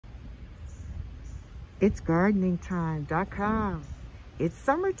It's gardeningtime.com. It's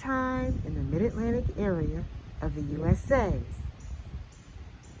summertime in the Mid-Atlantic area of the USA.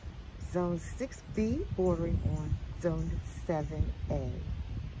 Zone 6B bordering on Zone 7A.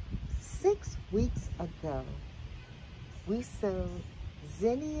 6 weeks ago, we sowed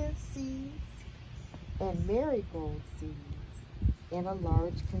zinnia seeds and marigold seeds in a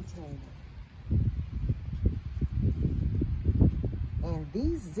large container. And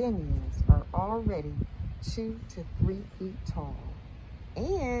these zinnias are already 2 to 3 feet tall.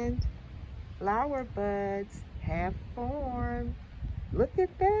 And flower buds have formed. Look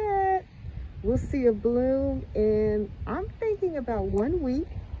at that. We'll see a bloom in, I'm thinking, about 1 week.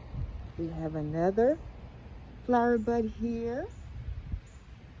 We have another flower bud here.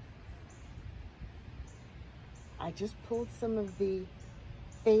 I just pulled some of the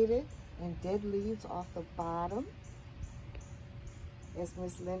faded and dead leaves off the bottom, as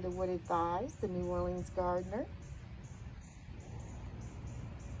Miss Linda would advise, the New Orleans gardener.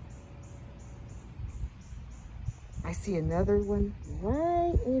 I see another one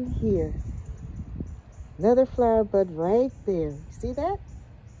right in here. Another flower bud right there. See that?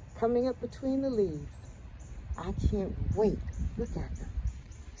 Coming up between the leaves. I can't wait. Look at them.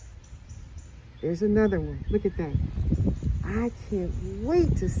 There's another one. Look at that. I can't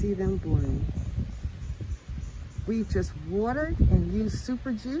wait to see them bloom. We've just watered and used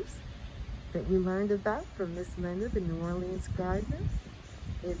super juice that we learned about from Miss Linda, the New Orleans gardener.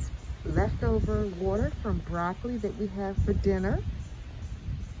 It's leftover water from broccoli that we have for dinner.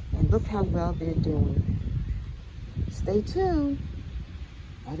 And look how well they're doing. Stay tuned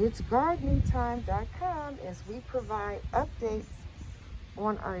at itsgardeningtime.com as we provide updates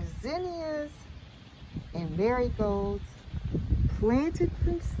on our zinnias and marigolds planted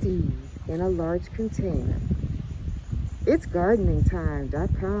from seed in a large container. It's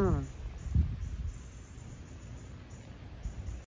gardeningtime.com.